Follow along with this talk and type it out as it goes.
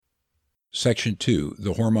Section 2,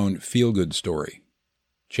 The Hormone Feel-Good Story.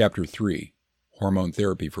 Chapter 3, Hormone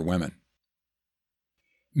Therapy for Women.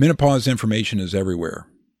 Menopause information is everywhere.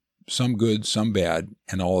 Some good, some bad,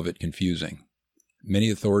 and all of it confusing. Many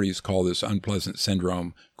authorities call this unpleasant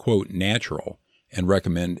syndrome, quote, natural, and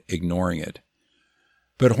recommend ignoring it.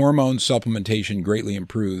 But hormone supplementation greatly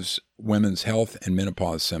improves women's health and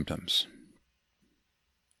menopause symptoms.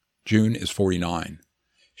 June is 49.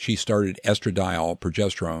 She started estradiol,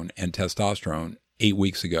 progesterone, and testosterone 8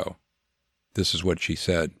 weeks ago. This is what she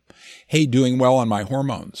said. Hey, doing well on my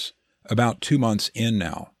hormones. About 2 months in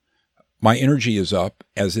now. My energy is up,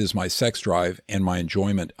 as is my sex drive and my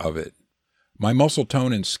enjoyment of it. My muscle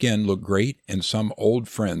tone and skin look great, and some old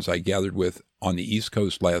friends I gathered with on the East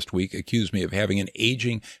Coast last week accused me of having an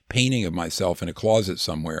aging painting of myself in a closet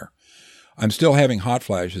somewhere. I'm still having hot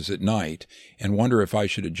flashes at night and wonder if I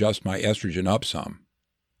should adjust my estrogen up some.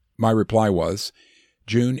 My reply was,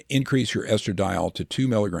 June, increase your estradiol to 2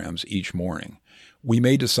 milligrams each morning. We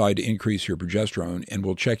may decide to increase your progesterone, and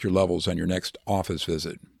we'll check your levels on your next office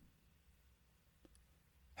visit.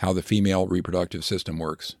 How the female reproductive system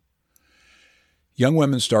works. Young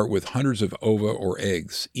women start with hundreds of ova or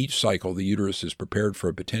eggs. Each cycle, the uterus is prepared for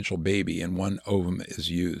a potential baby, and one ovum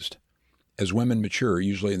is used. As women mature,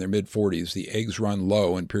 usually in their mid-40s, the eggs run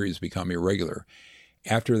low and periods become irregular.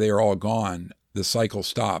 After they are all gone, the cycle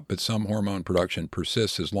stops, but some hormone production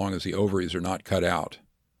persists as long as the ovaries are not cut out.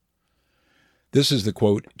 This is the,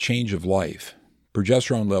 quote, change of life.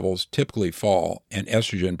 Progesterone levels typically fall, and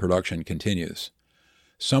estrogen production continues.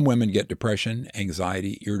 Some women get depression,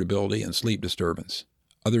 anxiety, irritability, and sleep disturbance.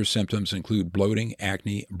 Other symptoms include bloating,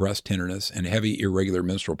 acne, breast tenderness, and heavy irregular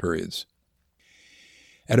menstrual periods.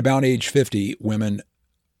 At about age 50, women,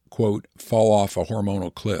 quote, fall off a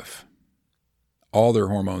hormonal cliff. All their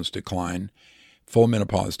hormones decline. Full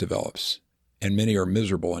menopause develops, and many are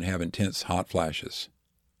miserable and have intense hot flashes.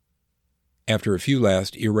 After a few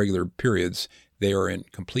last irregular periods, they are in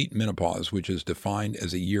complete menopause, which is defined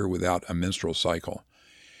as a year without a menstrual cycle.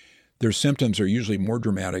 Their symptoms are usually more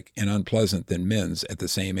dramatic and unpleasant than men's at the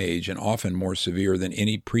same age, and often more severe than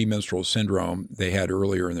any premenstrual syndrome they had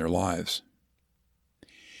earlier in their lives.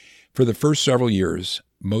 For the first several years,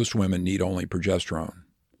 most women need only progesterone.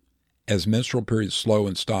 As menstrual periods slow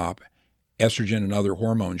and stop, estrogen and other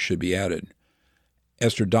hormones should be added.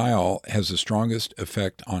 Estradiol has the strongest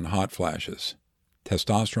effect on hot flashes.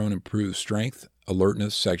 Testosterone improves strength,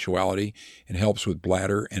 alertness, sexuality, and helps with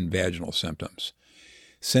bladder and vaginal symptoms.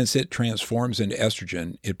 Since it transforms into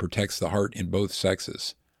estrogen, it protects the heart in both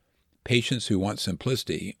sexes. Patients who want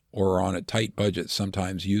simplicity or are on a tight budget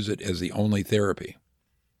sometimes use it as the only therapy.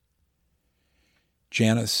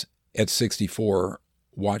 Janice, at 64,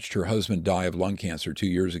 watched her husband die of lung cancer 2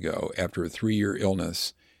 years ago after a 3-year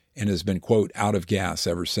illness and has been, quote, out of gas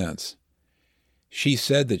ever since. She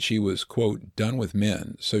said that she was, quote, done with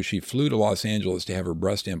men, so she flew to Los Angeles to have her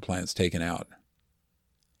breast implants taken out.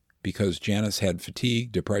 Because Janice had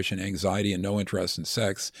fatigue, depression, anxiety, and no interest in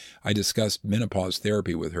sex, I discussed menopause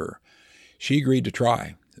therapy with her. She agreed to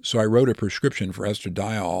try, so I wrote a prescription for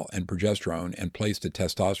estradiol and progesterone and placed a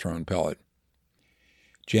testosterone pellet.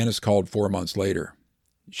 Janice called 4 months later.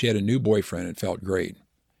 She had a new boyfriend and felt great.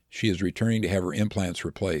 She is returning to have her implants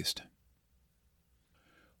replaced.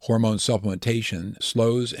 Hormone supplementation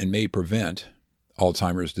slows and may prevent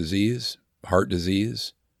Alzheimer's disease, heart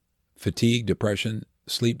disease, fatigue, depression,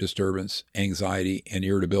 sleep disturbance, anxiety, and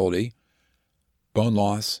irritability, bone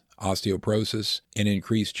loss, osteoporosis, and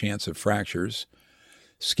increased chance of fractures,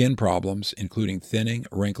 skin problems, including thinning,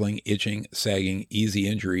 wrinkling, itching, sagging, easy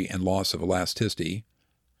injury, and loss of elasticity,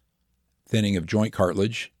 thinning of joint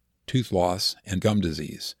cartilage, tooth loss, and gum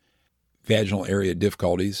disease, vaginal area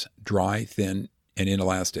difficulties, dry, thin, and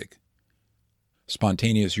inelastic,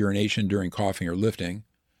 spontaneous urination during coughing or lifting,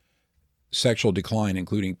 sexual decline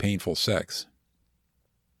including painful sex.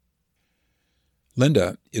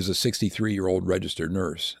 Linda is a 63-year-old registered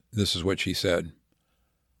nurse. This is what she said.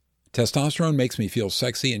 Testosterone makes me feel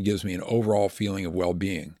sexy and gives me an overall feeling of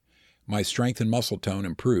well-being. My strength and muscle tone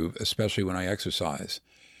improve, especially when I exercise.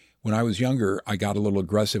 When I was younger, I got a little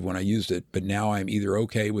aggressive when I used it, but now I'm either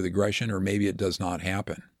okay with aggression or maybe it does not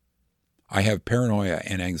happen. I have paranoia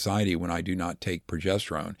and anxiety when I do not take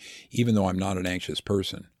progesterone, even though I'm not an anxious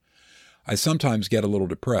person. I sometimes get a little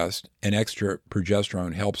depressed, and extra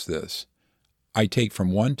progesterone helps this. I take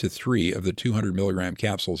from 1 to 3 of the 200 milligram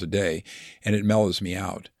capsules a day, and it mellows me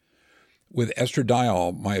out. With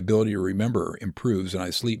estradiol, my ability to remember improves and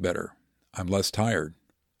I sleep better. I'm less tired.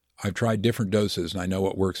 I've tried different doses and I know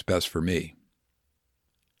what works best for me.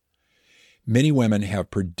 Many women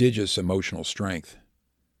have prodigious emotional strength.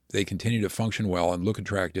 They continue to function well and look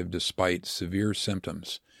attractive despite severe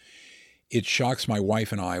symptoms. It shocks my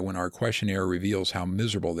wife and I when our questionnaire reveals how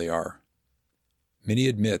miserable they are. Many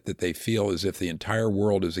admit that they feel as if the entire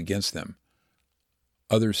world is against them.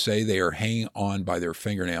 Others say they are hanging on by their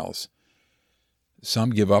fingernails.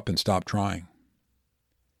 Some give up and stop trying.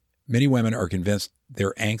 Many women are convinced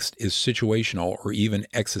their angst is situational or even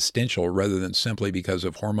existential rather than simply because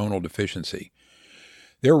of hormonal deficiency.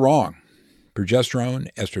 They're wrong.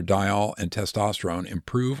 Progesterone, estradiol, and testosterone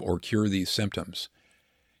improve or cure these symptoms.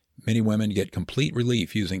 Many women get complete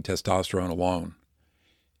relief using testosterone alone.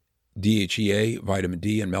 DHEA, vitamin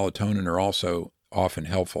D, and melatonin are also often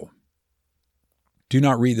helpful. Do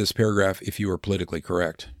not read this paragraph if you are politically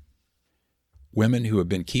correct. Women who have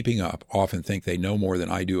been keeping up often think they know more than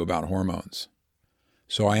I do about hormones.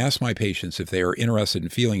 So I ask my patients if they are interested in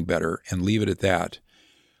feeling better and leave it at that.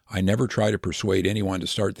 I never try to persuade anyone to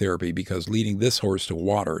start therapy because leading this horse to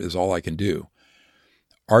water is all I can do.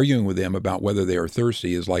 Arguing with them about whether they are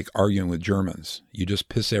thirsty is like arguing with Germans. You just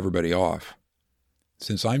piss everybody off.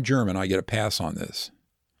 Since I'm German, I get a pass on this.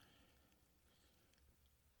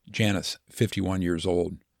 Janice, 51 years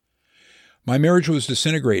old. My marriage was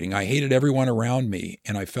disintegrating. I hated everyone around me,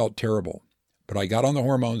 and I felt terrible. But I got on the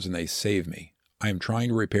hormones, and they saved me. I am trying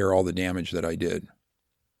to repair all the damage that I did.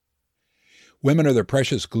 Women are the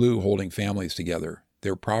precious glue holding families together.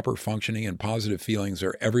 Their proper functioning and positive feelings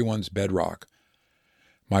are everyone's bedrock.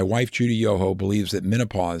 My wife, Judy Yoho, believes that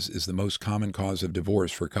menopause is the most common cause of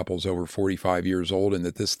divorce for couples over 45 years old and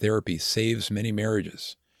that this therapy saves many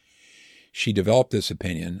marriages. She developed this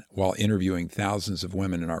opinion while interviewing thousands of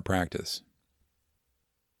women in our practice.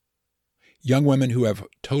 Young women who have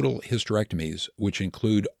total hysterectomies, which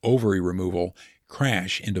include ovary removal,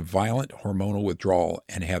 crash into violent hormonal withdrawal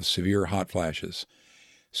and have severe hot flashes.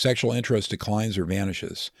 Sexual interest declines or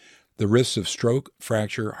vanishes. The risks of stroke,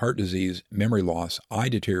 fracture, heart disease, memory loss, eye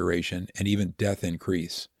deterioration, and even death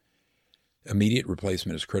increase. Immediate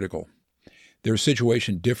replacement is critical. Their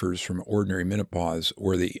situation differs from ordinary menopause,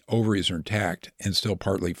 where the ovaries are intact and still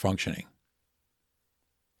partly functioning.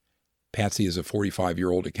 Patsy is a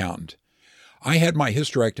 45-year-old accountant. I had my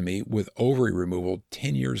hysterectomy with ovary removal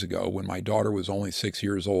 10 years ago when my daughter was only 6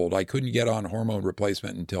 years old. I couldn't get on hormone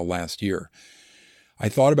replacement until last year. I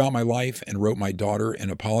thought about my life and wrote my daughter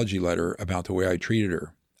an apology letter about the way I treated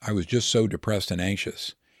her. I was just so depressed and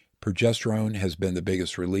anxious. Progesterone has been the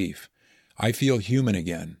biggest relief. I feel human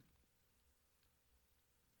again.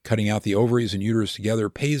 Cutting out the ovaries and uterus together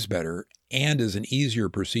pays better and is an easier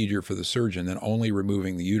procedure for the surgeon than only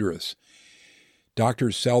removing the uterus.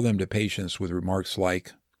 Doctors sell them to patients with remarks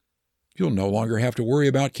like, "You'll no longer have to worry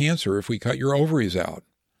about cancer if we cut your ovaries out."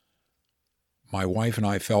 My wife and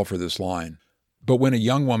I fell for this line. But when a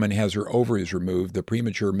young woman has her ovaries removed, the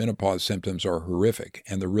premature menopause symptoms are horrific,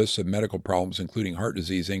 and the risks of medical problems, including heart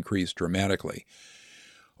disease, increase dramatically.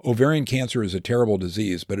 Ovarian cancer is a terrible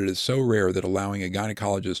disease, but it is so rare that allowing a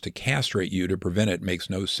gynecologist to castrate you to prevent it makes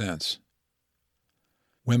no sense.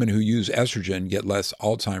 Women who use estrogen get less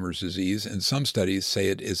Alzheimer's disease, and some studies say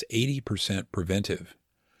it is 80% preventive.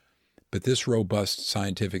 But this robust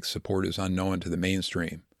scientific support is unknown to the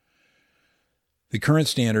mainstream. The current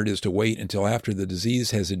standard is to wait until after the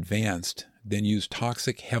disease has advanced, then use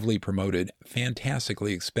toxic, heavily promoted,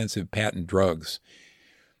 fantastically expensive patent drugs.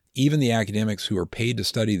 Even the academics who are paid to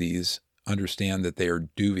study these understand that they are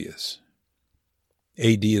dubious.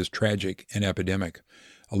 AD is tragic and epidemic.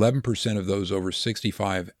 11% of those over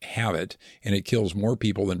 65 have it, and it kills more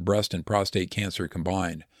people than breast and prostate cancer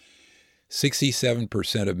combined.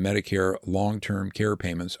 67% of Medicare long-term care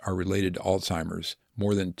payments are related to Alzheimer's,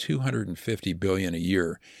 more than $250 billion a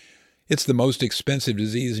year. It's the most expensive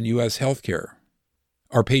disease in U.S. healthcare.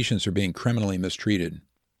 Our patients are being criminally mistreated.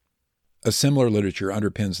 A similar literature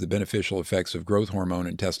underpins the beneficial effects of growth hormone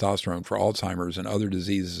and testosterone for Alzheimer's and other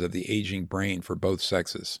diseases of the aging brain for both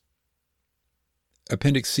sexes.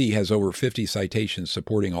 Appendix C has over 50 citations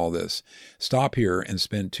supporting all this. Stop here and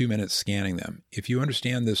spend 2 minutes scanning them. If you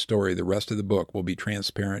understand this story, the rest of the book will be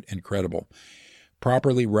transparent and credible.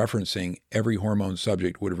 Properly referencing every hormone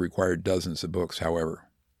subject would have required dozens of books, however.